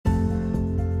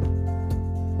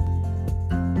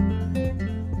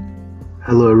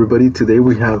Hello, everybody. Today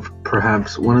we have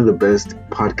perhaps one of the best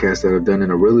podcasts that I've done in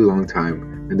a really long time.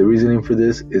 And the reasoning for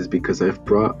this is because I've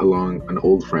brought along an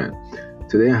old friend.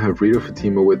 Today I have Rita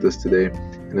Fatima with us today,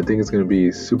 and I think it's going to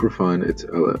be super fun. It's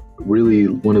really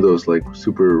one of those like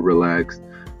super relaxed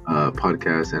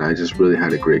podcasts, and I just really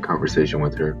had a great conversation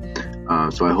with her.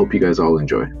 So I hope you guys all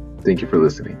enjoy. Thank you for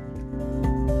listening.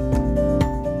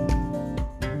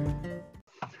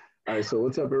 All right, so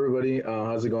what's up, everybody?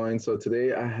 How's it going? So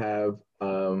today I have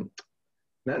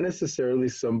not necessarily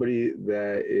somebody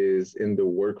that is in the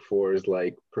workforce,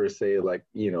 like per se, like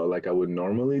like I would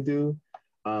normally do,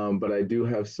 but I do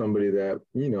have somebody that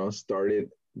started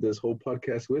this whole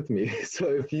podcast with me. So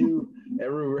if you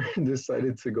ever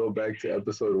decided to go back to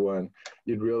episode one,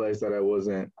 you'd realize that I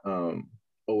wasn't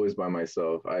always by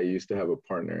myself. I used to have a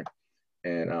partner,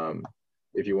 and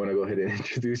if you want to go ahead and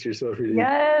introduce yourself, really.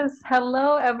 Yes,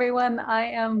 hello everyone. I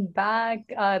am back.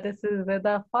 This is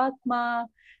Vida Fatma.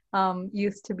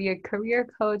 Used to be a career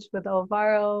coach with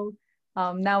Alvaro.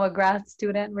 Now a grad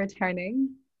student returning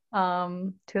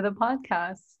to the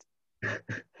podcast.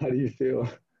 How do you feel?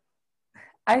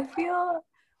 I feel,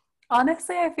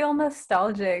 honestly, I feel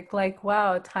nostalgic. Like,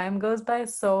 wow, time goes by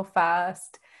so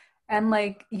fast, and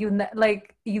like you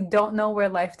don't know where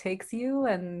life takes you,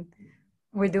 and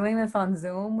we're doing this on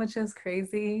Zoom, which is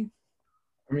crazy.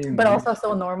 I mean, But also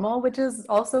so normal, which is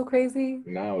also crazy.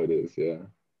 now it is, yeah. Is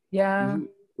Yeah, it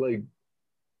like,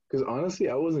 because honestly,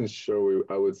 I wasn't sure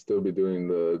I would still be doing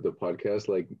the podcast.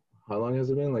 Like, how long has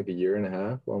it been? Like a year and a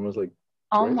half, almost like,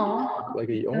 right? almost. Like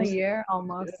It's been a almost, year, yeah,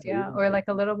 almost, a year yeah, and or a half. like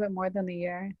a little bit more than a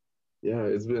year. Yeah,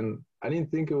 it's been. I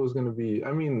didn't think it was gonna be.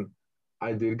 I mean,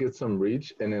 I did get some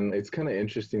reach, and then it's kind of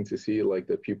interesting to see like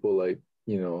the people like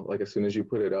like as soon as you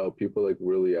put it out, people like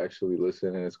really actually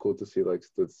listen, and it's cool to see like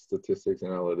statistics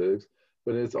and analytics.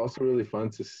 But it's also really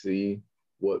fun to see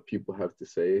what people have to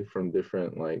say from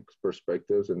different like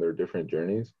perspectives and their different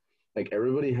journeys. Like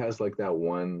everybody has like that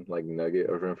one like nugget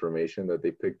of information that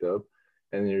they picked up,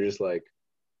 and you're just like,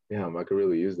 damn, I could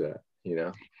really use that.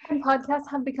 And podcasts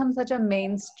have become such a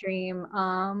mainstream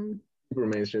Super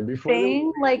mainstream. Before they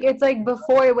thing. Like it's like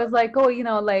before it was like, oh,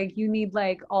 like you need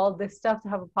like all this stuff to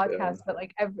have a yeah. podcast, but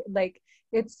like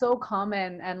it's so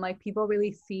common and like people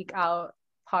really seek out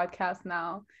podcasts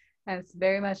now. And it's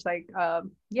very much like,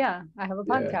 yeah, I have a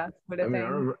Yeah. podcast, what I a mean, I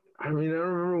thing. remember, I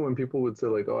remember when people would say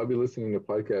like, "Oh, I'd be listening to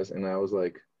podcasts," and I was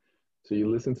like, "So you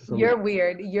listen to somebody?" You're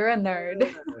weird. You're a nerd.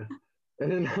 Yeah.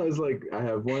 And then I was like, "I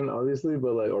have one, obviously,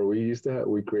 but like, or we used to have,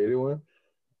 we created one,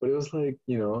 but it was like,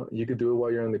 you could do it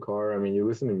while you're in the car. I mean, you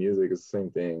listen to music; it's the same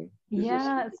thing. It's just,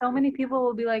 Yeah, so many people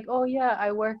will be like, "Oh yeah,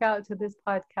 I work out to this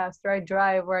podcast or I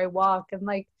drive or I walk." And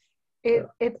like yeah.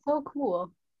 it's so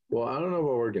cool. Well, I don't know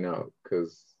about working out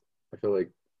because I feel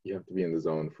like you have to be in the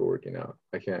zone for working out.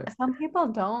 I can't. Some people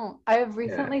don't. I've Yeah.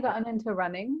 recently gotten into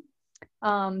running.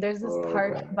 There's this Oh,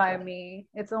 park okay. by me.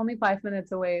 It's only 5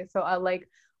 minutes away, so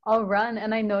I'll run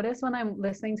and I notice when I'm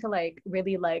listening to like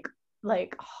really like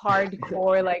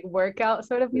hardcore like workout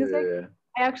sort of Yeah, music, yeah,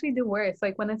 I actually do worse.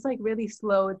 Like when it's like really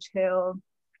slow, chill,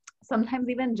 sometimes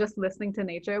even just listening to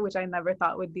nature, which I never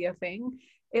thought would be a thing,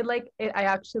 I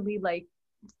actually like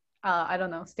I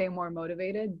don't know, stay more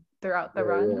motivated throughout the yeah,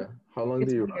 run. yeah. How long do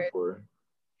It's you run weird. for?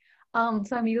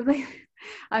 So I'm using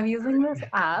I'm using this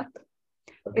app.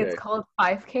 It's Okay, called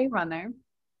 5K Runner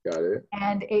got it.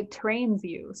 and it trains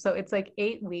you. So it's like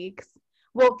 8 weeks.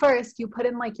 Well, first you put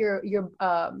in like your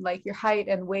height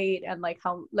and weight and like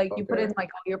how like you put Okay, in like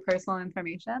all your personal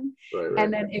information, right, and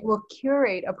right. then it will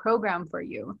curate a program for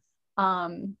you.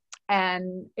 Um,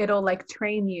 and it'll like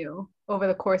train you over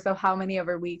the course of how many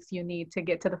ever weeks you need to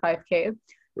get to the 5K.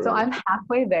 So Right. I'm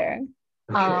halfway there.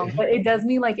 Okay. But it does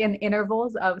me like in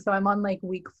intervals of, so I'm on like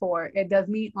week 4. It does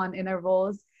me on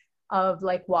intervals of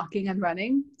like walking and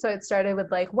running. So it started with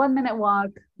like 1 minute walk,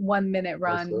 1 minute Oh,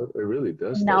 run. so it really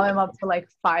does And now start. I'm up to like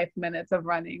 5 minutes of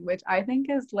running, which I think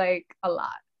is like a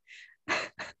lot.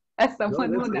 As No,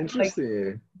 someone that's who like, interesting.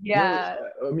 No, yeah,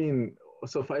 I mean,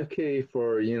 so 5K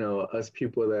for, us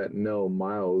people that know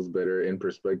miles better in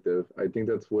perspective. I think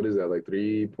that's what is that, like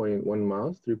 3.1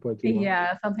 miles, 3.2 miles?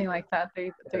 yeah, something like that. Yeah.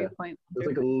 It's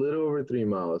like a little over 3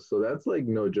 miles. So that's like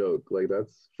no joke. Like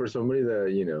that's for somebody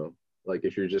that, like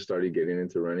if you're just starting getting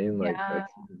into running, like Yeah.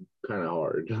 that's kind of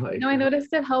hard. No, Like, I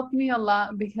noticed it helped me a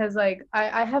lot because like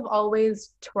I have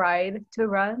always tried to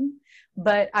run,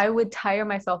 but I would tire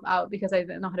myself out because I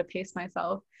didn't know how to pace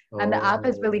myself. And the app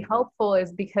is really oh, helpful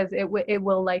is because it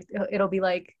will like it'll be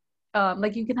like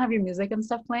you can have your music and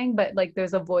stuff playing, but like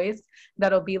there's a voice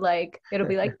that'll be like it'll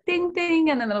be like ding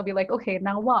ding, and then it'll be like, okay,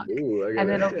 now walk. ooh, I And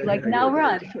then it'll be gotta, like I gotta now get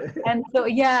run. it. And so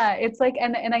yeah, it's like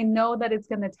and I know that it's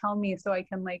gonna tell me so I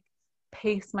can like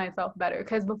pace myself better.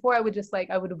 Because before I would just like,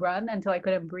 I would run until I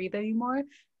couldn't breathe anymore.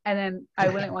 And then I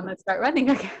wouldn't want to start running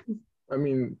again. I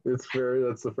mean, it's fair.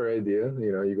 That's a fair idea.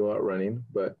 You know, you go out running,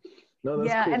 but no, that's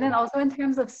Yeah. And cool. then also in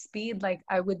terms of speed, like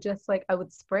I would just like, I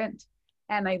would sprint.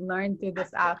 And I learned through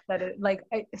this app that it like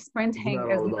It's sprinting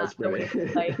not is all about not the way to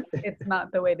sprinting like, it's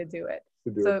not the way to do it.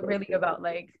 to do So it it really correctly. about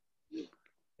like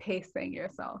pacing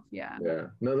yourself. Yeah. Yeah,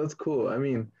 no, that's cool. I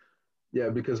mean, yeah,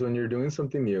 because when you're doing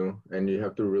something new and you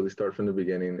have to really start from the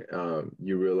beginning,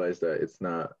 you realize that it's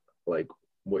not like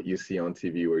what you see on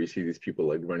TV where you see these people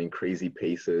like running crazy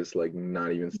paces, like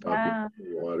not even stopping Yeah.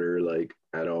 for water, like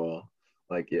at all.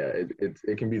 Like, yeah,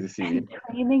 it can be And deceiving.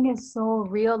 training is so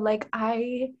real. Like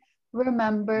I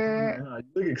remember Yeah, you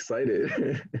look excited.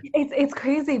 it's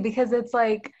crazy because it's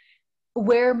like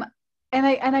where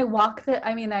and I walk the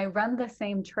I mean I run the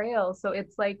same trail. So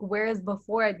it's like whereas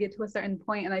before I'd get to a certain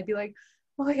point and I'd be like,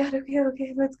 oh my God, okay,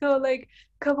 okay, let's go. Like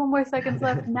a couple more seconds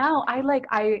left. Now I like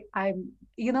I'm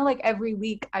like every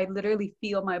week I literally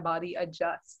feel my body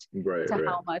adjust Right, to right.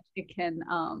 how much it can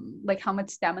like how much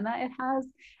stamina it has.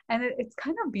 And it's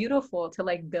kind of beautiful to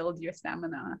like build your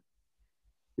stamina.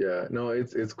 Yeah, no,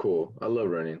 it's cool. I love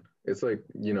running. It's like,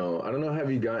 I don't know,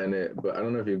 have you gotten it, but I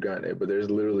don't know if you've gotten it, but there's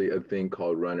literally a thing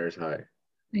called runner's high.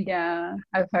 Yeah,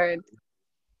 I've heard.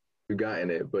 You've gotten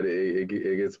it, but it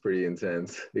gets pretty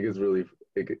intense. It gets really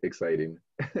exciting.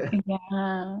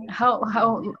 Yeah. How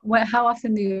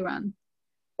often do you run?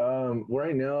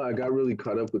 Right now I got really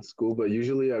caught up with school, but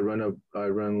usually I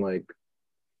run like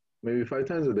maybe 5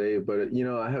 times a day, but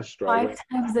I have Strava. 5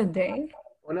 times a day?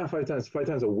 Well, not 5 times, 5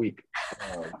 times a week.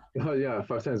 Oh yeah,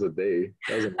 5 times a day.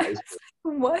 That was in high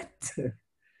school. What?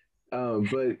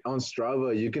 But on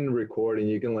Strava, you can record and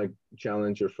you can like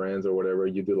challenge your friends or whatever.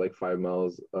 You do like 5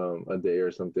 miles a day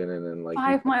or something, and then like you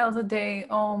 5 miles a day.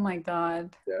 Oh my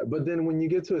God. yeah. But then when you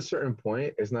get to a certain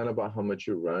point, it's not about how much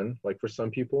you run. Like for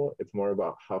some people, it's more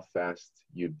about how fast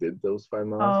you did those 5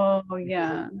 miles. Oh Because like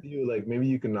yeah. you like maybe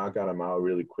you can knock out a mile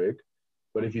really quick,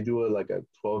 but if you do like a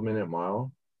 12-minute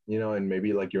mile, and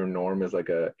maybe like your norm is like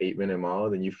a 8-minute mile,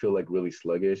 then you feel like really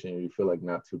sluggish and you feel like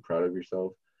not too proud of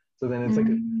yourself. So then it's like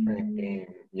a different Mm. game,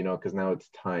 because now it's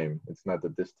time. It's not the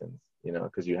distance,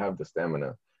 because you have the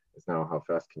stamina. It's now how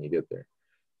fast can you get there.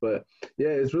 But yeah,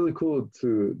 it's really cool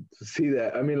to see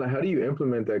that. I mean, like, how do you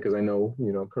implement that? Because I know,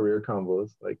 career combos.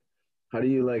 Like, how do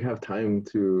you like have time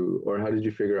to, or how did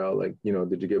you figure out like,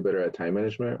 did you get better at time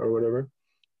management or whatever?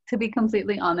 To be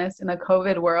completely honest, in a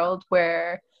COVID world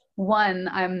where one,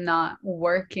 I'm not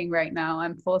working right now,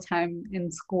 I'm full time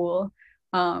in school.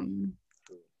 Um,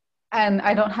 and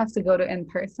I don't have to go to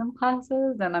in-person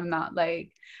classes, and I'm not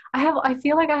like I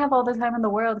feel like I have all the time in the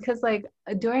world because like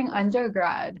during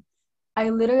undergrad I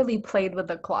literally played with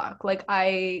the clock. Like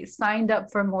I signed up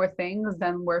for more things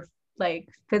than were like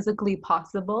physically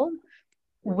possible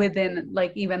within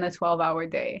like even a 12-hour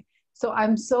day. So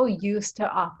I'm so used to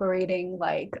operating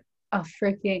like a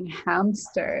freaking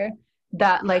hamster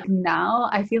that like now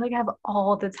I feel like I have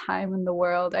all the time in the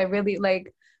world. I really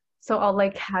like so I'll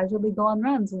like casually go on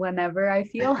runs whenever I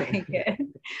feel like it.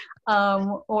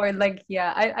 Or like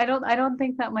yeah, I don't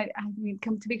think that my I mean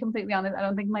to be completely honest, I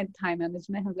don't think my time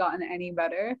management has gotten any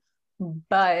better.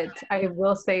 But I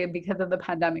will say because of the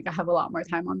pandemic, I have a lot more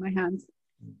time on my hands.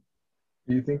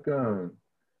 Do you think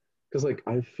because like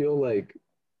I feel like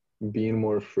being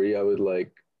more free, I would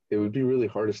like it would be really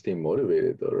hard to stay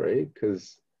motivated though, right?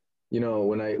 Because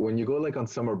when you go like on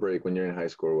summer break when you're in high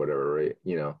school or whatever, right?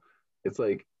 It's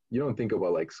like you don't think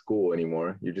about like school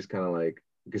anymore. You're just kind of like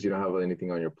because you don't have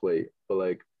anything on your plate. But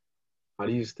like, how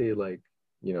do you stay like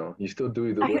you still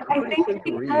do the work? I'm I pretty think sure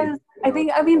you read, because I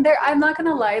think I mean there I'm not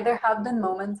gonna lie, there have been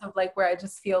moments of like where I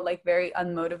just feel like very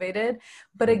unmotivated.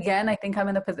 But again, I think I'm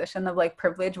in a position of like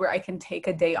privilege where I can take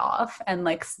a day off and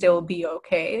like still be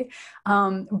okay.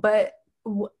 But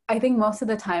I think most of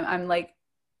the time I'm like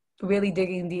really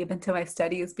digging deep into my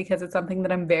studies because it's something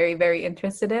that I'm very, very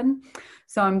interested in.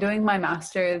 So I'm doing my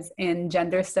master's in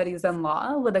gender studies and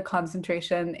law with a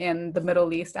concentration in the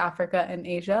Middle East, Africa, and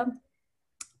Asia.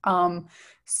 Um,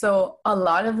 so a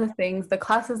lot of the things, the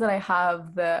classes that I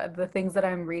have, the things that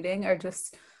I'm reading are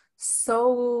just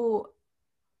so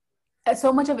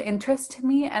so much of interest to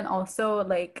me. And also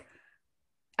like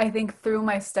I think through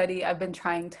my study, I've been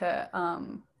trying to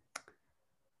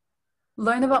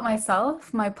learn about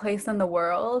myself, my place in the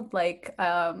world. Like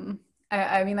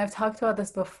I mean I've talked about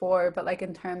this before, but like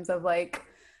in terms of like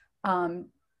um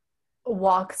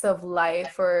walks of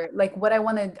life or like what I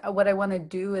want to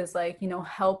do is like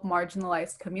help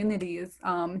marginalized communities,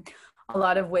 a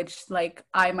lot of which like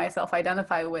I myself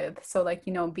identify with. So like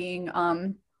being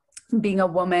being a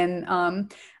woman,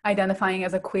 identifying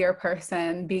as a queer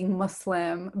person, being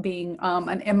Muslim, being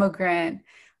an immigrant,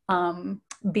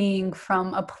 being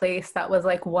from a place that was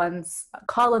like once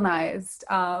colonized.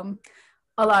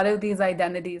 A lot of these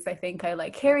identities, I think I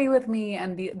like carry with me,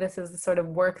 and this is the sort of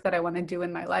work that I want to do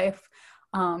in my life.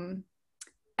 Um,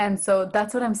 and so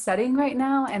that's what I'm studying right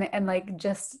now, and like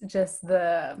just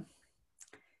the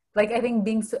like I think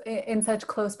being in such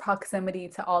close proximity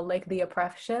to all like the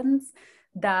oppressions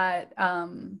that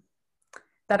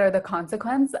that are the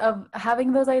consequence of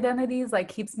having those identities like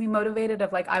keeps me motivated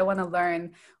of like I want to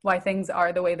learn why things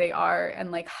are the way they are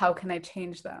and like how can I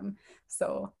change them.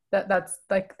 So that's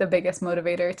like the biggest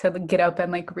motivator to get up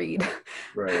and like read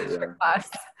Right. for Yeah. class.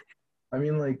 I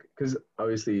mean, like, because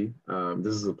obviously,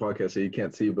 this is a podcast, so you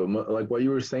can't see, but like what you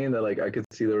were saying, that like I could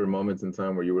see there were moments in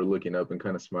time where you were looking up and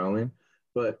kind of smiling,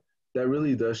 but that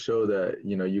really does show that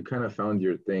you kind of found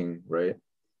your thing, right?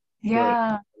 But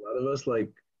Yeah. a lot of us, like,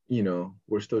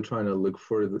 we're still trying to look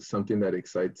for something that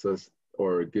excites us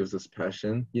or gives us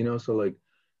passion, So like,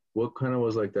 what kind of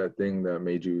was like that thing that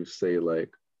made you say like,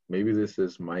 maybe this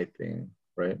is my thing,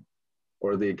 right?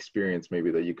 Or the experience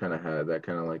maybe that you kind of had that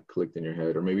kind of like clicked in your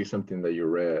head, or maybe something that you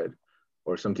read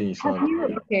or something you saw Have on you,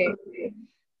 TV. okay,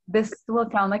 this will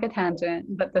sound like a tangent,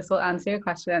 but this will answer your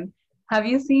question. Have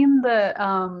you seen the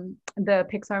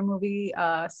Pixar movie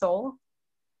Soul?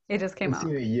 It just I came haven't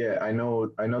out. seen it yet. I know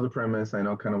the premise. I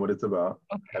know kind of what it's about.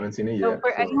 Okay. Haven't seen it So yet,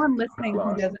 for so anyone I'm not listening who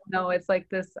lost. doesn't know, it's like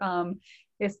this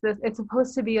it's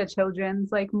supposed to be a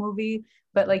children's like movie,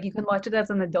 but like you can watch it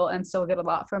as an adult and still get a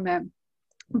lot from it.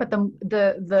 But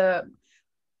the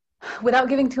without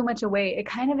giving too much away, it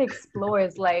kind of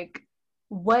explores like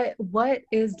what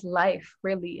is life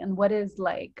really, and what is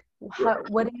like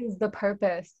what is the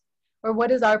purpose, or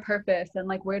what is our purpose, and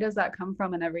like where does that come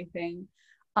from and everything.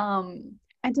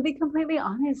 And to be completely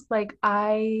honest, like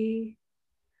I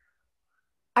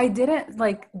didn't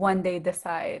like one day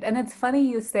decide. And it's funny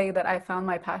you say that I found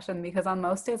my passion because on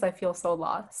most days I feel so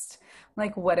lost.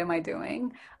 Like, what am I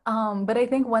doing? But I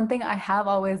think one thing I have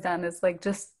always done is like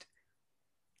just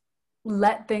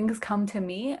let things come to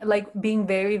me, like being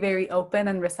very, very open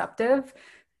and receptive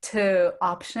to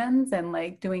options and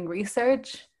like doing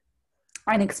research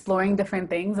and exploring different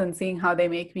things and seeing how they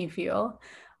make me feel.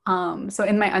 So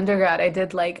in my undergrad, I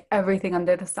did like everything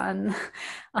under the sun,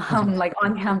 like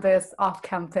on campus, off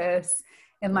campus,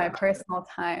 in my personal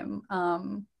time.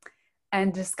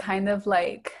 And just kind of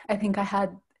like, I think I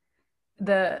had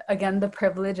again the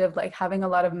privilege of like having a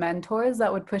lot of mentors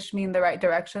that would push me in the right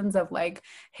directions of like,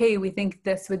 hey, we think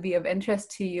this would be of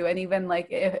interest to you. And even like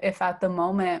if at the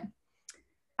moment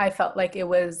I felt like it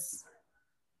was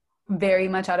very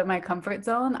much out of my comfort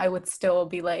zone, I would still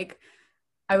be like,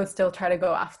 I would still try to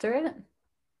go after it.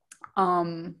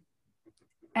 Um,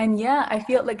 and yeah, I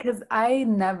feel like because I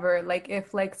never like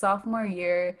if like sophomore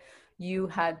year you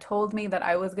had told me that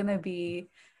I was gonna be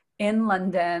in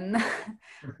London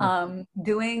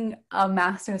doing a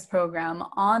master's program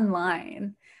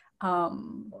online,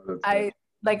 Oh, that's good. I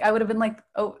like I would have been like,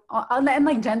 oh, and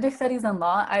like gender studies and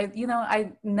law,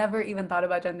 I never even thought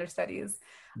about gender studies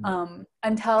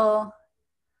until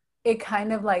it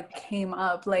kind of like came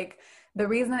up. Like the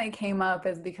reason it came up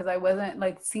is because I wasn't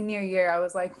like senior year, I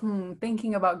was like,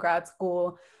 thinking about grad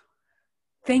school,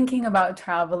 thinking about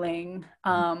traveling.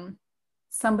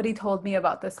 Somebody told me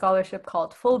about this scholarship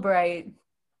called Fulbright.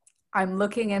 I'm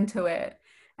looking into it.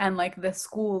 And like the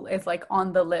school is like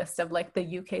on the list of like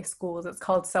the UK schools. It's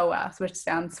called SOAS, which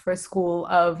stands for School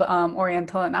of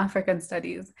Oriental and African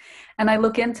Studies. And I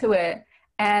look into it,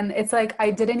 and it's like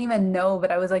I didn't even know, but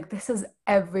I was like, this is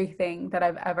everything that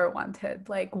I've ever wanted.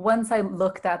 Like once I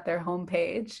looked at their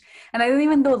homepage, and I didn't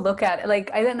even go look at it,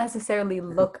 like I didn't necessarily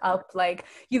look up like,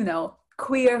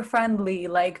 queer friendly,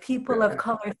 like people of Yeah.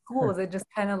 color schools. It just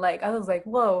kind of like, I was like,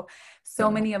 whoa,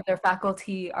 so many of their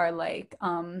faculty are like,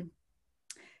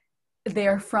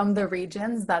 they're from the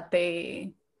regions that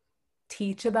they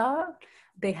teach about.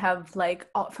 They have like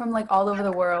from like all over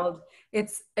the world.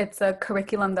 It's a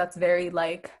curriculum that's very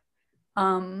like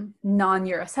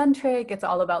non-Eurocentric. It's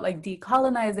all about like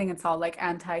decolonizing. It's all like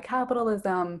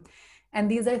anti-capitalism. And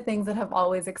these are things that have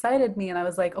always excited me. And I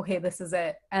was like, okay, this is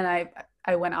it. And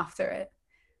I went after it.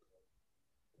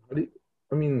 How do you,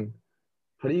 I mean,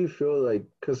 how do you feel like,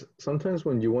 because sometimes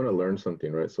when you want to learn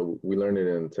something, right? So we learn it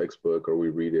in a textbook or we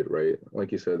read it, right?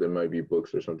 Like you said, there might be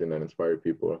books or something that inspire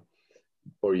people,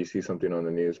 or you see something on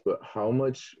the news, but how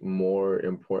much more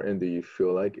important do you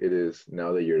feel like it is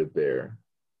now that you're there?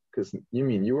 Because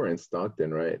you were in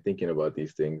Stockton, right? Thinking about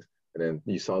these things, and then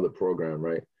you saw the program,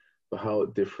 right? But how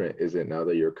different is it now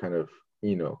that you're kind of,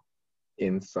 you know,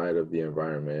 inside of the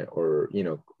environment, or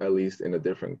at least in a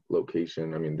different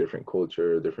location. I mean, different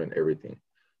culture, different everything.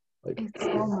 Like, It's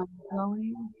so mind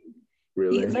blowing.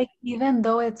 really? Like even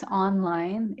though it's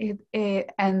online, it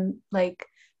and like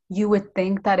you would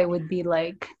think that it would be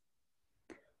like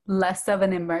less of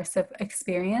an immersive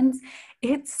experience,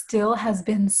 it still has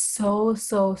been so,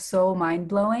 so, so mind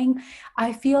blowing.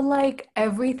 I feel like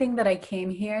everything that I came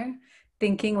here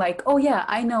thinking, like, oh yeah,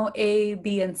 I know A,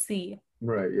 B, and C,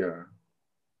 Right, yeah.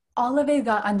 all of it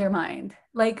got undermined.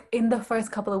 Like in the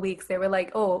first couple of weeks, they were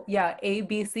like, oh yeah, A,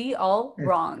 B, C, all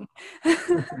wrong.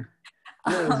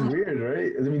 Yeah, it's um, weird,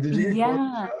 right? I mean, did you get culture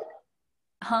yeah. shock?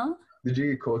 Huh? Did you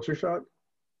get culture shock?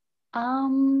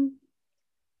 Um,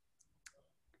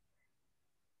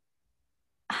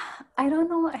 I don't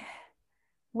know.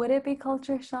 Would it be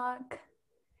culture shock?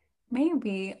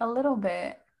 Maybe a little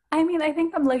bit. I mean, I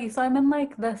think I'm lucky. So I'm in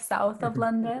like the south of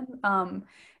London.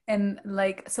 And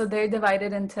like so they're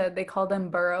divided into they call them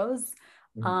boroughs.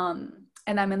 Mhm.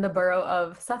 And I'm in the borough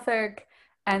of Suffolk,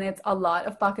 and it's a lot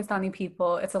of Pakistani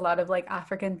people. It's a lot of like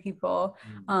African people.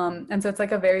 And so it's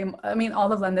like a very, I mean,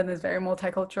 all of London is very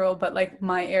multicultural, but like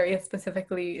my area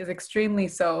specifically is extremely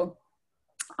so.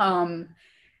 Um,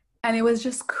 and it was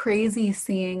just crazy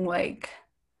seeing like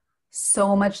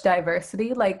so much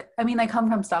diversity. Like, I mean, I come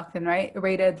from Stockton, right?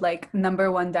 Rated like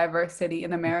number one diversity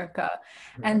in America.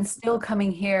 And still coming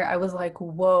here, I was like,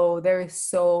 whoa, there is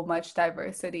so much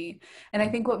diversity. And I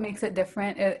think what makes it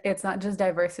different, it's not just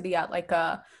diversity at like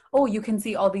a, oh, you can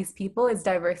see all these people, it's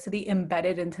diversity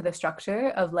embedded into the structure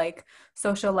of like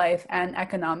social life and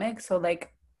economics. So,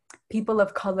 like, people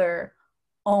of color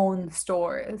own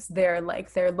stores. They're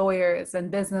lawyers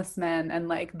and businessmen, and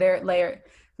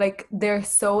they're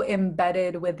so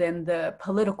embedded within the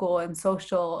political and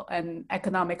social and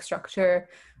economic structure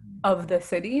of the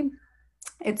city.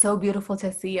 It's so beautiful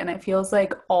to see, and it feels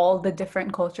like all the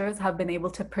different cultures have been able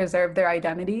to preserve their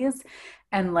identities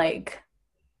and like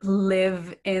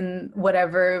live in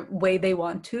whatever way they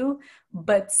want to,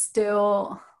 but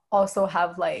still also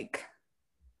have like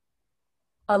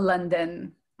a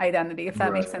London identity, if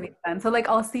that makes Right. any sense. So like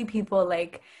I'll see people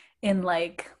like in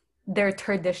like their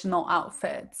traditional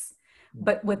outfits,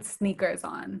 but with sneakers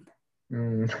on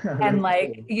Mm, and that's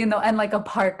like, cool. and like a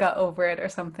parka over it or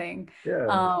something. Yeah,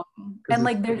 Um, because and it's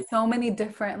like there's so many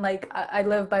different, like I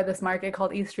live by this market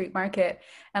called East Street Market,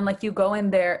 and like you go in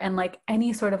there and like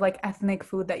any sort of like ethnic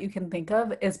food that you can think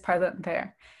of is present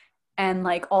there, and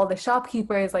like all the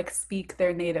shopkeepers like speak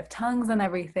their native tongues and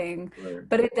everything, right.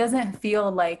 but it doesn't feel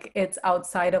like it's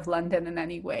outside of London in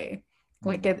any way.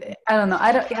 Like Mm. I don't know,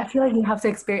 I feel like you have to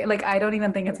experience, like I don't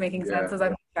even think it's making sense Yeah. as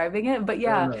I'm describing it, but No,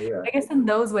 yeah, no, yeah, I guess in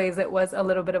those ways it was a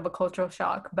little bit of a cultural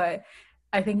shock, but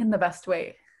I think in the best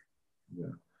way.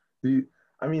 yeah. Do you,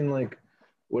 I mean, like,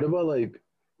 what about like,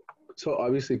 so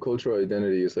obviously cultural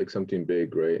identity is like something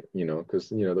big, right? Because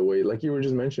the way, like you were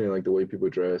just mentioning, like the way people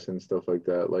dress and stuff like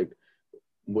that. Like,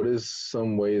 what is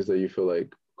some ways that you feel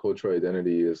like cultural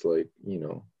identity is like,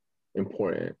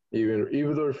 important,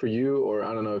 even though for you, or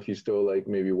I don't know if you still like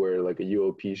maybe wear like a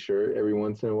UOP shirt every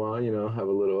once in a while, have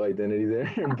a little identity there.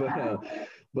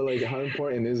 But like, how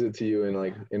important is it to you, and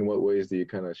like in what ways do you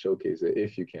kind of showcase it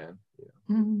if you can?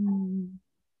 Mm,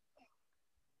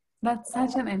 that's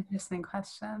such an interesting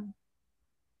question.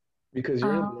 Because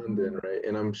you're in London, Um, right?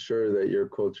 And I'm sure that your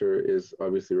culture is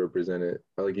obviously represented.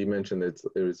 Like you mentioned, it's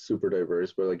super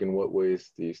diverse, but like in what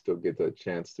ways do you still get the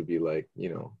chance to be like,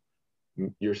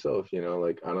 yourself,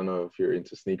 like I don't know if you're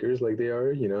into sneakers like they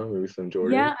are, maybe some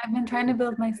Jordan. yeah, I've been trying to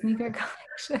build my sneaker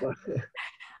collection.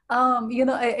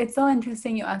 It's so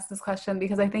interesting you asked this question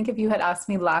because I think if you had asked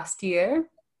me last year,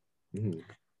 Mhm.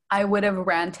 I would have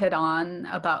ranted on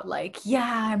about like,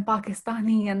 yeah, I'm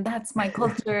Pakistani and that's my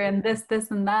culture and this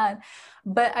and that.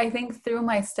 But I think through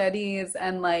my studies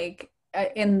and like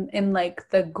in like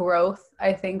the growth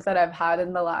I think that I've had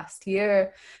in the last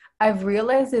year, I've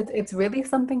realized it's really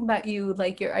something that you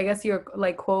like your I guess your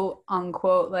like quote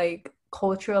unquote like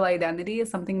cultural identity is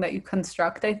something that you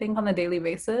construct, I think, on a daily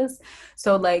basis.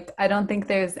 So like I don't think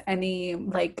there's any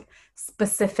like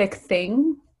specific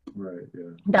thing Right,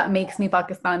 yeah. that makes me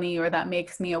Pakistani or that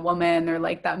makes me a woman or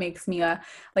like that makes me a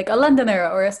like a Londoner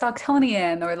or a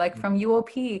Stocktonian or like from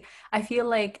UOP. I feel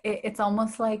like it's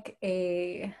almost like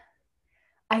a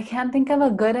I can't think of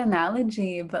a good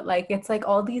analogy, but like it's like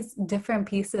all these different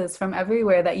pieces from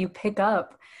everywhere that you pick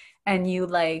up and you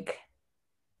like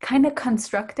kind of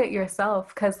construct it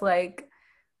yourself. Cause like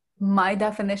my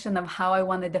definition of how I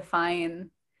want to define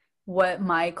what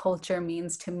my culture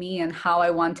means to me and how I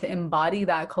want to embody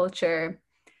that culture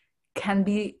can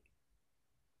be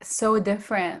so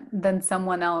different than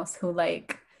someone else who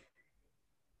like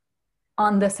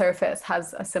on the surface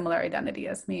has a similar identity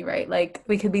as me, right? Like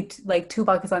we could be like two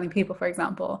Pakistani people, for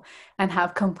example, and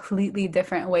have completely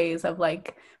different ways of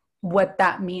like what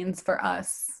that means for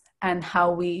us and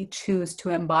how we choose to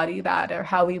embody that, or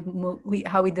how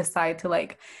how we decide to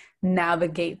like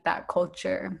navigate that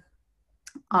culture.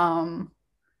 Um,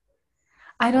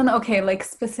 I don't know. Okay, like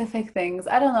specific things.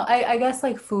 I don't know. I guess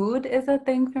like food is a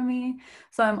thing for me.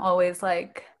 So I'm always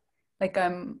like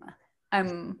I'm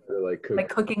Or like like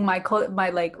cook. cooking my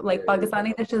like Yeah.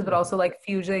 Pakistani dishes, but also like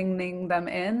fusioning them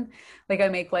in. Like I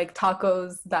make like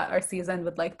tacos that are seasoned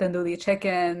with like tandoori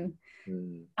chicken.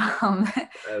 Mm. Um,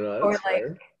 I don't know, or that's like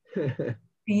fair.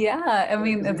 yeah, I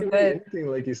mean Because it it's could be good. anything,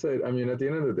 like you said. I mean, at the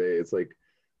end of the day, it's like,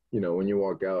 when you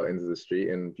walk out into the street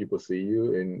and people see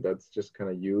you, and that's just kind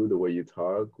of you, the way you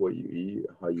talk, what you eat,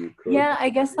 how you cook, Yeah, I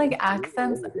guess like and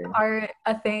accents everything. are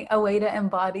a thing, a way to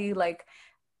embody like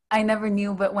I never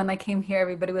knew, but when I came here,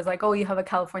 everybody was like, "Oh, you have a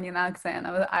Californian accent."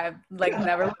 I like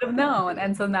never would have known,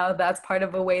 and so now that's part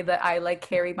of a way that I like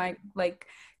carry my like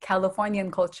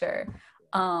Californian culture.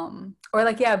 Or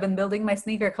like yeah, I've been building my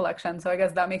sneaker collection, so I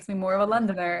guess that makes me more of a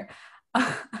Londoner.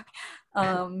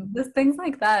 Just things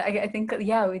like that. I think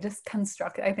yeah, we just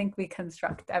construct. I think we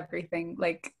construct everything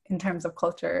like in terms of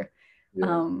culture, Yeah,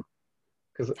 um,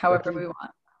 because I however think we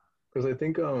want. because I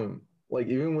think like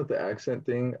even with the accent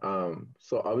thing,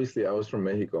 so obviously I was from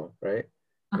Mexico, right?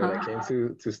 And then I came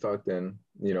Uh-huh. to Stockton,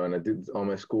 and I did all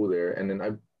my school there. And then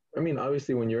I mean,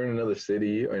 obviously when you're in another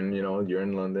city and you're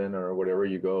in London or whatever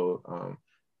you go,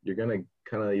 you're gonna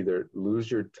kind of either lose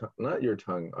your not your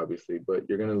tongue, obviously, but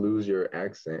you're gonna lose your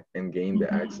accent and gain the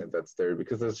Mhm. accent that's there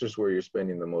because that's just where you're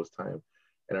spending the most time.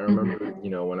 And I remember,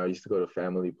 Mhm. when I used to go to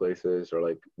family places or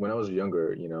like when I was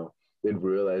younger, did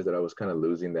realize that I was kind of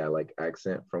losing that like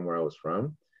accent from where I was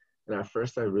from. And at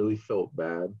first I really felt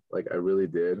bad. Like I really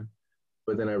did.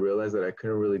 But then I realized that I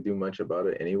couldn't really do much about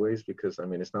it anyways, because I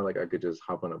mean, it's not like I could just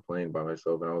hop on a plane by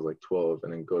myself and I was like 12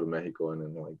 and then go to Mexico and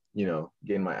then like,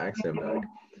 gain my accent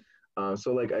back.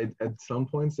 So like at some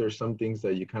points, there's some things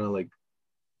that you kind of like,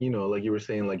 like you were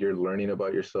saying, like you're learning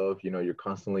about yourself, you're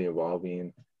constantly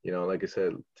evolving. Like I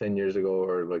said, 10 years ago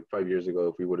or like 5 years ago,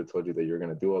 if we would have told you that you're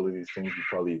going to do all of these things, you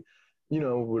probably,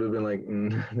 would have been like,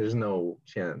 there's no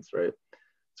chance, right?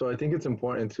 So I think it's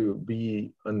important to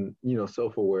be,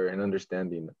 self-aware and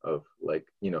understanding of like,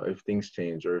 if things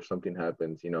change or if something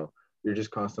happens, you're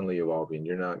just constantly evolving.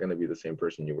 You're not going to be the same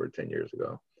person you were 10 years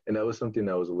ago. And that was something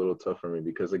that was a little tough for me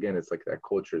because again, it's like that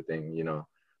culture thing,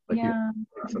 like people Yeah.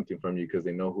 take something from you because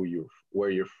they know where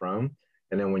you're from.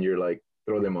 And then when you're like,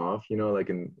 throw them off, like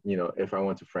if I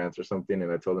went to France or something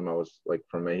and I told them I was like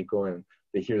from Mexico and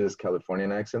they hear this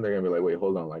Californian accent, they're gonna be like, wait,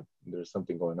 hold on, like there's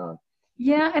something going on.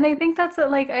 Yeah, and I think that's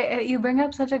like you bring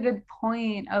up such a good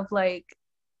point of like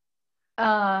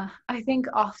I think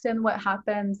often what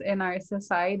happens in our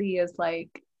society is like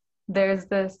there's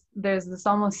this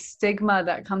almost stigma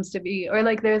that comes to be, or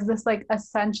like there's this like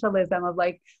essentialism of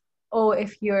like, oh,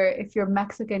 if you're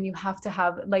Mexican, you have to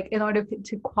have like in order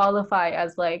to qualify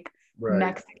as like Right.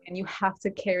 Mexican, you have to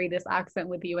carry this accent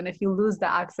with you. And if you lose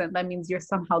the accent, that means you're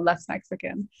somehow less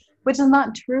Mexican, which is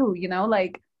not true,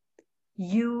 like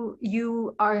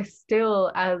you are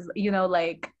still as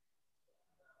like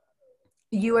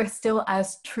you are still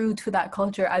as true to that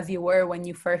culture as you were when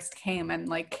you first came and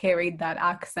like carried that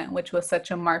accent, which was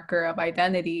such a marker of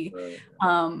identity. Right.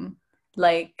 um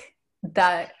like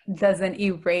that doesn't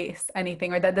erase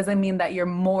anything, or that doesn't mean that you're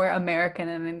more American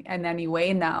in any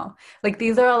way now. Like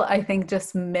these are all, I think,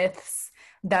 just myths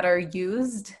that are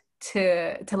used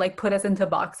to like put us into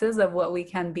boxes of what we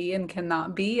can be and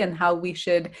cannot be and how we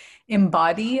should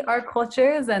embody our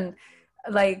cultures. And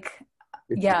like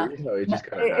It's yeah, weird how it just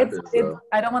kind of happens it's though.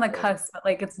 I don't want to Um, cuss, but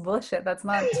like it's bullshit. That's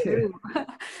not true.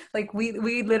 Like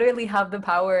we literally have the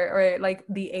power, or like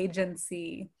the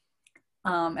agency.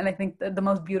 And I think the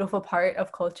most beautiful part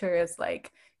of culture is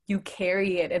like you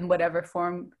carry it in whatever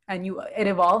form and it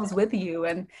evolves with you,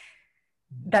 and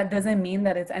that doesn't mean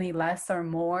that it's any less or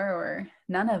more or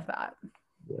none of that.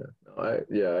 yeah, no,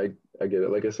 I get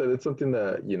it. Like I said, it's something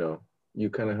that, you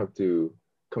kind of have to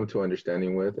come to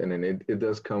understanding with. And then it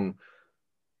does come,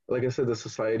 like I said, the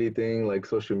society thing, like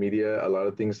social media, a lot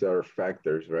of things that are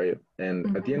factors, right? And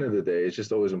at the end Mhm. of the day, it's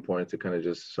just always important to kind of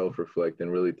just self-reflect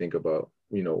and really think about,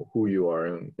 who you are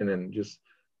and then just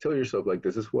tell yourself like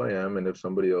this is who I am. And if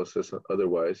somebody else says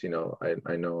otherwise,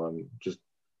 I know I'm just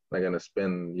not gonna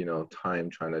spend, time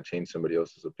trying to change somebody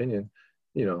else's opinion,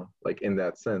 like in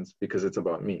that sense, because it's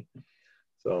about me.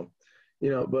 So,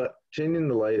 but changing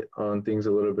the light on things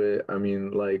a little bit, I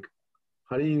mean, like,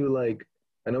 how do you like,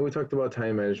 I know we talked about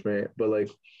time management, but like,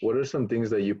 what are some things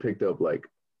that you picked up, like,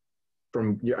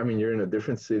 I mean, you're in a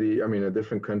different city, I mean, a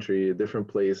different country, a different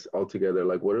place altogether.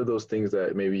 Like, what are those things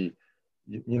that maybe,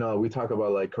 you know, we talk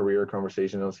about like career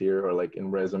conversationals here or like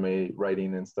in resume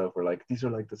writing and stuff, or like these are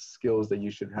like the skills that you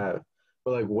should have.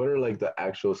 But like, what are like the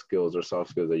actual skills or soft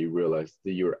skills that you realize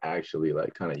that you're actually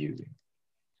like kind of using?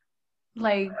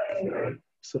 Like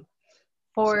So,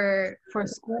 for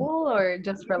school or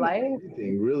just for life?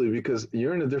 anything really, because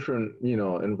you're in a different, you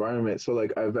know, environment. So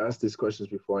like I've asked these questions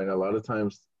before, and a lot of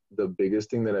times the biggest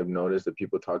thing that I've noticed that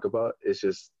people talk about is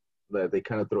just that they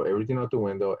kind of throw everything out the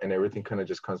window and everything kind of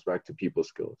just comes back to people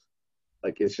skills.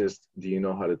 Like it's just, do you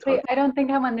know how to Wait, talk? I don't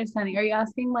think I'm understanding. Are you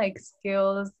asking like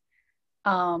skills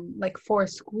like for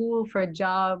school, for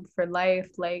job, for life,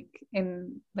 like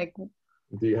in like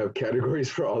Do you have categories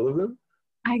for all of them?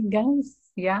 I guess,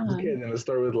 yeah. Okay, then let's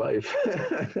start with life.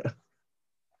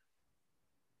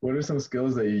 What are some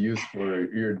skills that you use for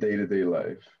your day-to-day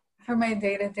life? For my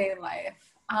day-to-day life.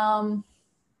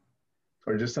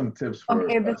 Or just some tips for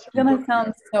Okay, this us is people? gonna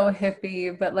sound so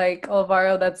hippie, but like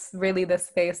Alvaro, that's really the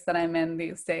space that I'm in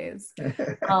these days.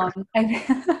 I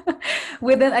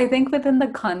I think within the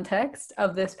context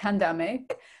of this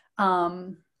pandemic,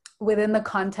 um, within the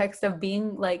context of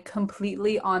being like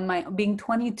completely on my, being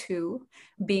 22,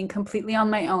 being completely on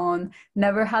my own,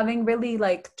 never having really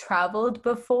like traveled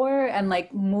before, and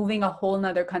like moving a whole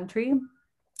nother country.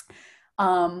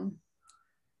 Um,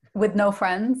 with no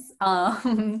friends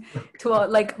to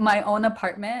like my own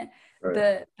apartment,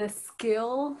 Right. the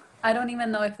skill, I don't even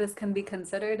know if this can be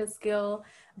considered a skill,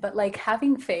 but like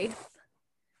having faith,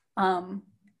 um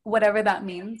whatever that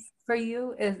means for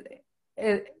you, is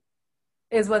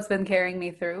is what's been carrying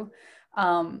me through.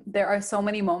 There are so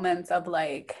many moments of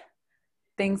like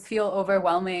things feel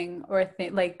overwhelming, or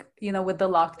like, you know, with the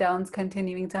lockdowns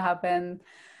continuing to happen,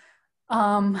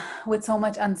 with so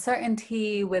much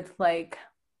uncertainty, with like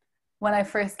when I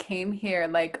first came here,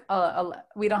 like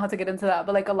we don't have to get into that,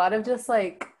 but like a lot of just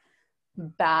like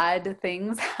bad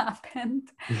things happened.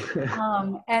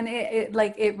 And it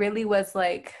like it really was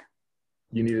like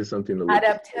You needed something to look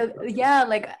for. yeah,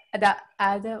 like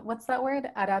what's that word?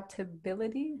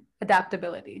 Adaptability.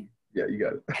 Yeah, you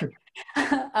got it.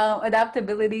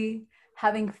 Adaptability,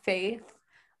 having faith,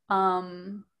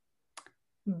 um,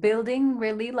 building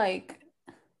really like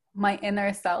my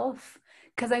inner self.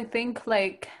 Because I think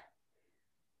like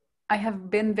I have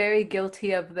been very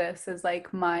guilty of this, as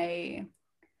like my,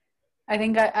 I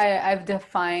think I've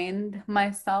defined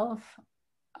myself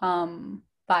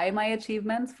by my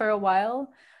achievements for a while,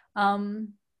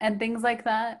 and things like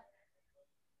that.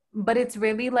 But it's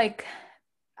really like,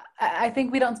 I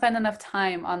think we don't spend enough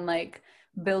time on like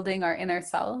building our inner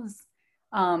selves.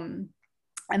 Um,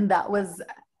 and that was,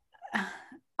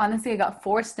 honestly, I got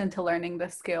forced into learning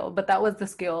this skill, but that was the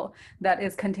skill that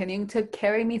is continuing to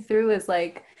carry me through, is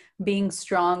like being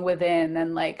strong within,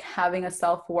 and like having a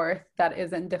self-worth that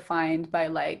isn't defined by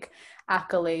like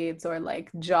accolades or like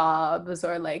jobs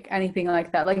or like anything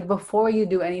like that. Like before you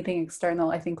do anything external,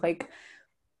 I think like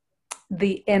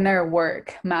the inner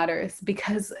work matters,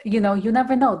 because you know, you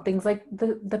never know, things like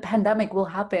the pandemic will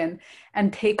happen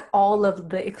and take all of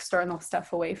the external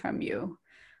stuff away from you.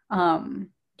 um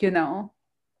you know,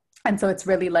 and so it's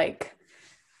really like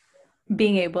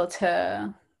being able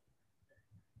to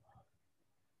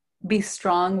be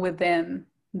strong within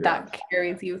Yeah. that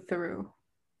carries you through.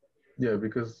 Yeah,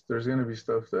 because there's gonna be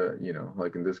stuff that, you know,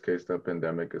 like in this case, the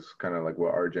pandemic is kind of like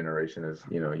what our generation is,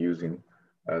 you know, using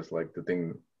as like the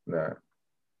thing that,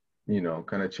 you know,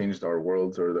 kind of changed our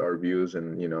worlds or our views.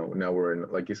 And, you know, now we're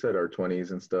in, like you said, our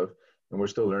 20s and stuff, and we're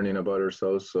still learning about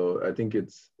ourselves. So I think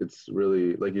it's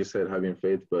really, like you said, having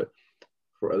faith, but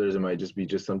for others, it might just be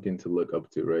just something to look up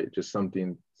to, right? Just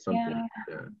something. Yeah.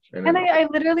 Yeah. And And then, I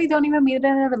literally don't even mean it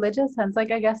in a religious sense.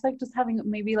 Like I guess like just having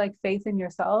maybe like faith in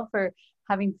yourself, or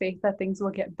having faith that things will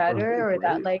get or hope, better, or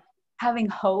that right? like having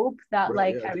hope that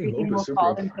Right. like Yeah. I think everything hope is will super fall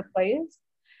into important. place.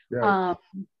 Yeah. Um,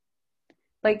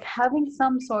 like having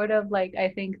some sort of like, I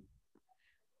think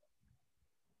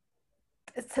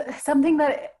it's something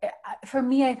that for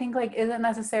me, I think like isn't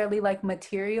necessarily like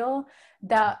material,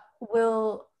 that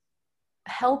will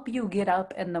help you get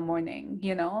up in the morning,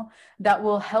 you know, that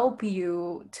will help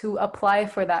you to apply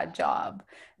for that job,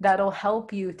 that'll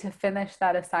help you to finish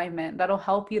that assignment, that'll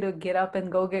help you to get up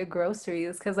and go get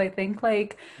groceries. Because I think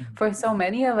like for so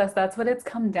many of us, that's what it's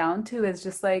come down to, is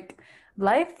just like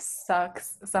life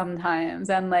sucks sometimes,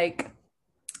 and like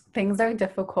things are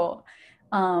difficult.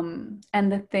 And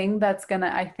the thing that's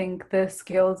gonna, I think the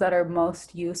skills that are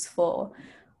most useful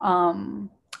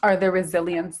um, are the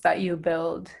resilience that you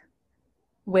build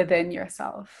within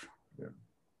yourself. Yeah.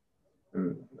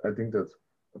 And I think that's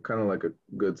kind of like a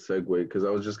good segue because I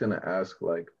was just gonna ask,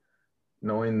 like,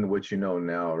 knowing what you know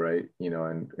now, right?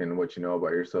 And what you know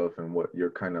about yourself and what you're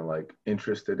kind of like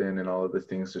interested in and all of these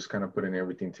things, just kind of putting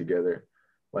everything together.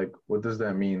 Like, what does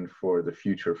that mean for the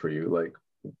future for you? Like,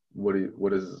 what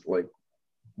is like,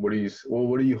 what do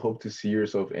you hope to see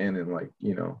yourself in like,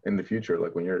 in the future,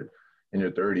 like when you're in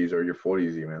your 30s or your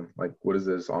 40s even? Like, what does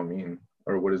this all mean?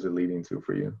 Or what is it leading to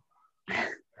for you?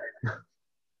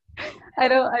 I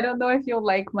don't know if you'll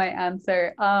like my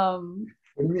answer.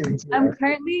 What do you mean?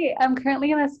 I'm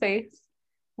currently in a space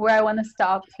where I want to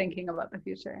stop thinking about the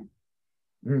future.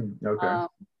 Okay. Um,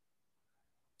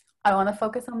 I want to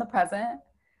focus on the present.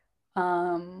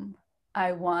 Um,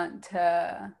 I want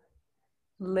to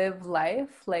live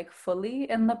life like fully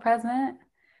in the present.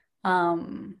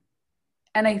 Um,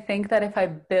 and I think that if I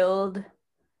build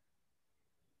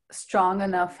strong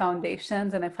enough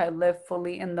foundations and if I live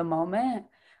fully in the moment,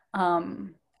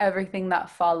 everything that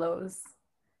follows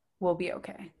will be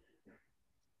okay.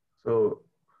 So,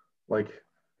 like,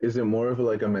 is it more of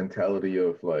like a mentality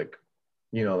of like,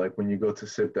 like when you go to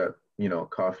sip that,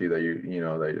 coffee that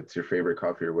that it's your favorite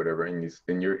coffee or whatever, and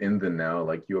you're in the now,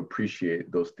 like you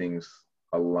appreciate those things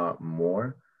a lot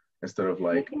more instead of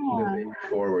like the day Yeah.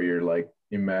 before where you're like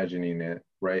imagining it,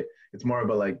 right? It's more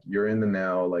about like you're in the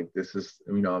now, like this is,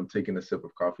 I'm taking a sip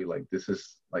of coffee, like this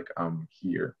is like I'm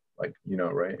here, like,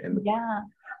 right? And Yeah.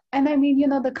 And I mean,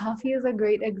 the coffee is a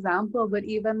great example, but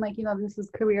even like, this is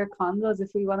career convos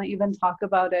if we want to even talk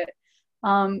about it.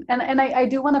 And I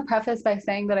do want to preface by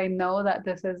saying that I know that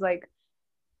this is like,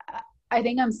 I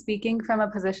think I'm speaking from a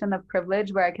position of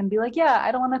privilege where I can be like, yeah,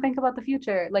 I don't want to think about the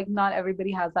future. Like, not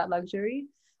everybody has that luxury.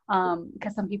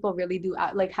 Because some people really do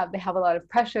like they have a lot of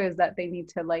pressures that they need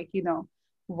to like,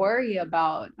 worry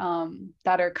about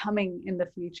that are coming in the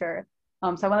future.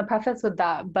 So I want to preface with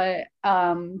that. But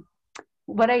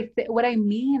what I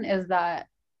mean is that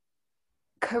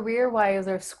career wise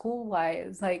or school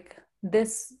wise, like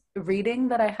this reading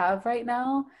that I have right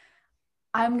now,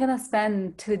 I'm gonna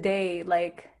spend today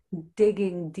like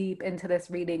digging deep into this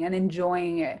reading and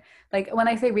enjoying it. Like when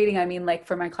I say reading, I mean like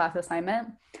for my class assignment.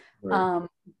 right, Um,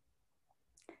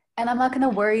 and I'm not gonna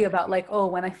worry about like, oh,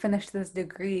 when I finish this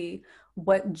degree,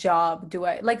 what job do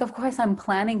I like? Of course, I'm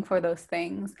planning for those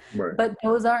things, right. but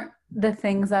those aren't the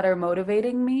things that are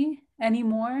motivating me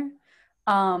anymore.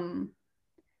 Um,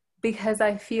 because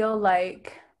I feel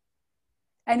like,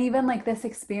 and even like this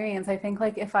experience, I think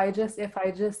like if I just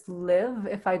live,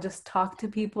 if I just talk to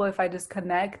people, if I just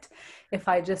connect, if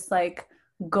I just like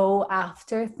go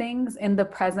after things in the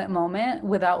present moment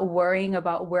without worrying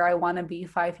about where I want to be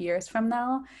 5 years from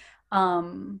now,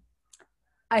 um,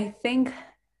 I think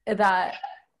that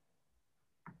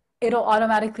it'll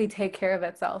automatically take care of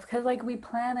itself. Because like we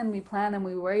plan and we plan and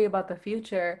we worry about the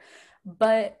future,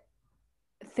 but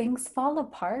things fall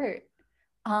apart.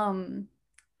 Um,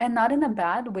 and not in a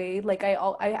bad way. Like I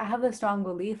have a strong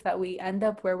belief that we end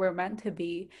up where we're meant to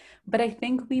be, but I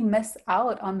think we miss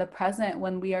out on the present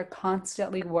when we are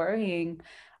constantly worrying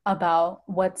about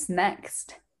what's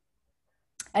next.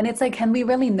 And it's like, can we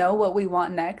really know what we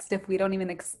want next if we don't even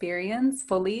experience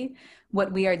fully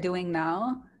what we are doing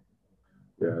now?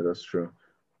 Yeah, that's true.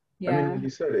 I mean, like Yeah. you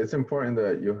said, it's important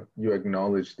that you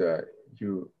acknowledge that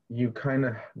you kind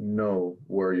of know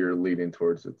where you're leading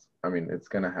towards. I mean, it's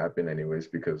gonna happen anyways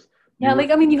because Yeah, you would.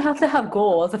 like I mean, you have to have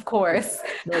goals, of course.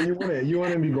 No, you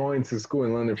wouldn't be going to school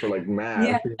in London for like Yeah.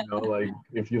 math, like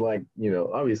if you like,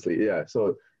 obviously, yeah.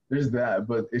 So there's that,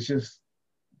 but it's just,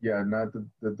 yeah, not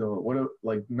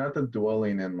like not the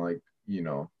dwelling in like,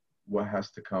 what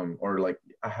has to come, or like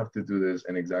I have to do this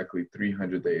in exactly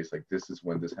 300 days. Like this is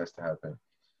when this has to happen.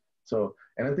 So,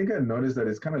 and I think I noticed that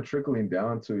it's kind of trickling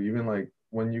down to even like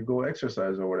when you go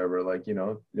exercise or whatever, like,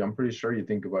 I'm pretty sure you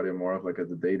think about it more of like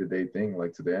as a day-to-day thing.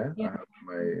 Like today, I Yeah. have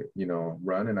my,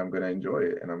 run and I'm going to enjoy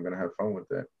it and I'm going to have fun with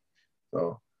it.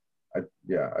 So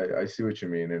I see what you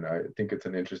mean. And I think it's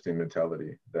an interesting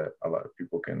mentality that a lot of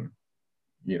people can,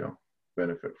 you know,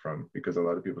 benefit from because a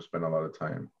lot of people spend a lot of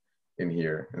time in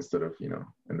here instead of,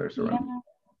 in their surroundings.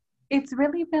 Yeah. It's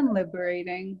really been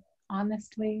liberating,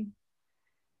 honestly.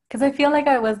 Because I feel like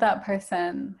I was that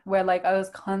person where like I was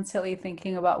constantly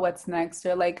thinking about what's next,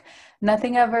 or like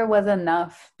nothing ever was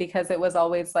enough because it was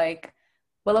always like,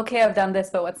 well, okay, I've done this,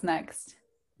 but what's next?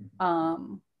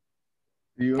 Um,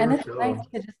 Do you and ever it's nice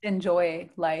feel, to just enjoy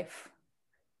life.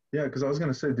 yeah, because I was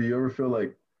going to say, do you ever feel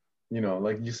like,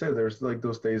 like you said, there's like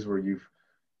those days where you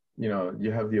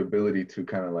have the ability to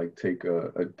kind of like take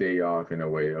a day off in a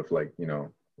way of like,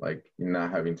 like not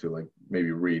having to like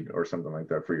maybe read or something like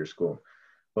that for your school.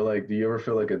 But like, do you ever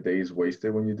feel like a day's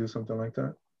wasted when you do something like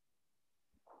that?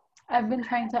 I've been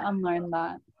trying to unlearn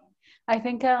that. I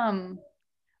think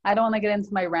I don't want to get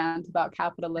into my rant about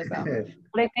capitalism,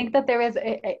 but I think that there is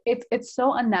it's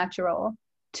so unnatural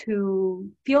to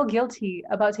feel guilty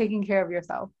about taking care of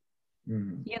yourself.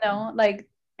 Mhm. You know, like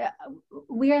uh,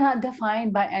 we are not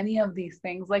defined by any of these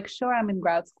things. Like, sure, I'm in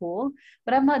grad school,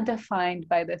 but I'm not defined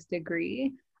by this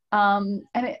degree.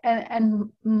 And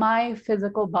my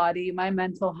physical body, my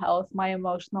mental health, my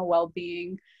emotional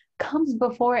well-being comes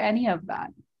before any of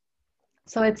that.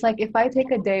 So it's like if I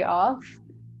take a day off,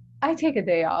 I take a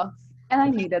day off, and I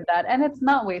needed that. And it's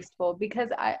not wasteful because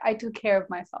I took care of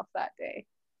myself that day.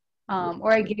 Yeah,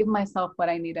 Or I gave myself what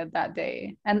I needed that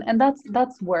day. And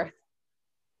that's worth,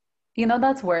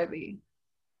 that's worthy.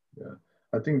 yeah.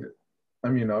 I think, I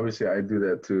mean, obviously I do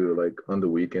that too, like on the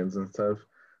weekends and stuff.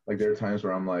 Like there are times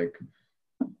where I'm like,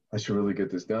 I should really get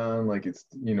this done. Like it's,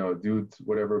 dude,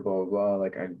 whatever, blah, blah, blah.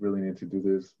 Like I really need to do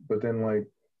this. But then like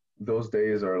those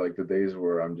days are like the days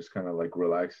where I'm just kind of like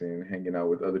relaxing, hanging out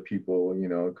with other people,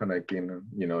 kind of getting,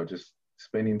 just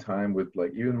spending time with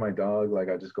like even my dog. Like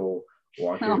I just go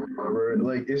walk it, Oh, whatever.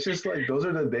 Like it's just like those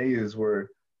are the days where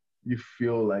you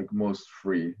feel like most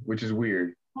free, which is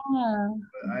weird. yeah.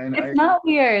 And It's not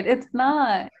weird. It's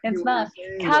not. feel It's what you're not.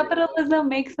 saying. Like, Capitalism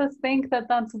makes us think that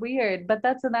that's weird, but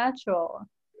that's natural.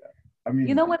 I You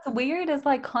mean, know what's weird is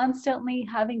like constantly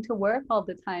having to work all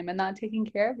the time and not taking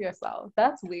care of yourself.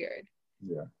 That's weird.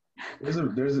 yeah.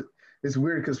 It's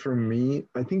weird because for me,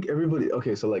 I think everybody,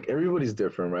 okay, so like everybody's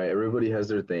different, right? Everybody has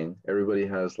their thing. Everybody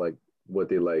has like what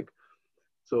they like.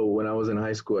 So when I was in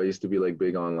high school, I used to be like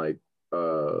big on like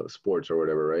sports or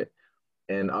whatever, right?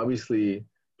 And obviously,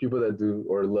 people that do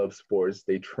or love sports,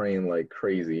 they train like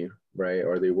crazy, right?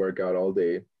 Or they work out all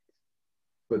day,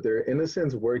 but they're in a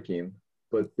sense working,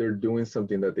 but they're doing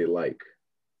something that they like,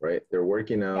 right? They're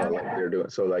working Yeah. out, like they're doing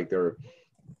so like they're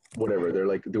whatever, they're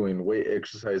like doing weight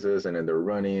exercises and then they're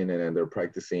running and then they're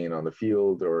practicing on the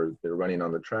field or they're running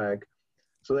on the track.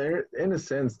 So they're in a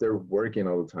sense they're working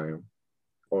all the time,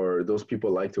 or those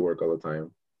people like to work all the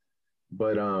time.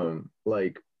 But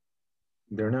like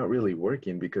they're not really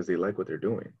working because they like what they're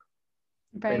doing.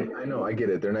 Right. And I know I get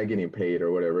it, they're not getting paid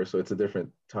or whatever, so it's a different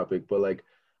topic. But like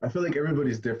I feel like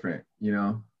everybody's different,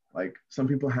 Like some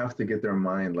people have to get their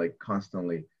mind like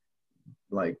constantly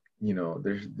like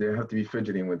they have to be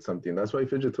fidgeting with something. That's why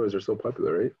fidget toys are so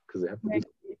popular, right? Because they have to do.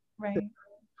 Right. Right.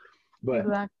 But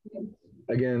Exactly.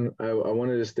 again, I want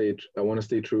to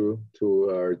stay true to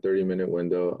our 30-minute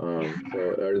window. So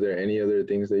are there any other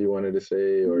things that you wanted to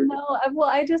say or No, well,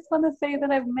 I just want to say that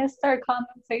I've missed our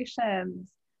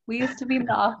conversations. We used to be in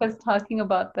the office talking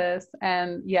about this,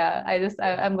 and yeah,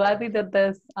 I'm glad we did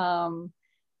this.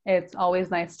 It's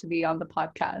always nice to be on the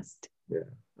podcast. yeah.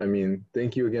 I mean,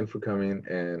 thank you again for coming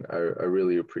and I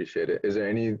really appreciate it. Is there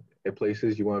any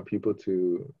places you want people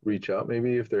to reach out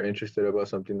maybe if they're interested about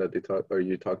something that they talked or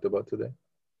you talked about today?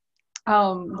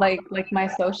 Like my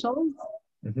socials.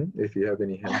 If you have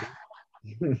any handles.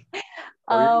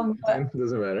 Or your Um, LinkedIn,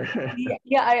 doesn't matter.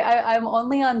 yeah, I'm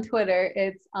only on Twitter.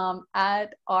 It's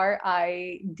at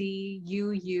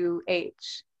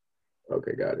RIDUUH.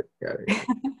 Okay, got it. Got it. Got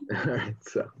it. All right.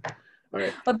 So, all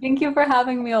right. Well, thank you for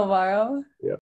having me, Alvaro. Yeah.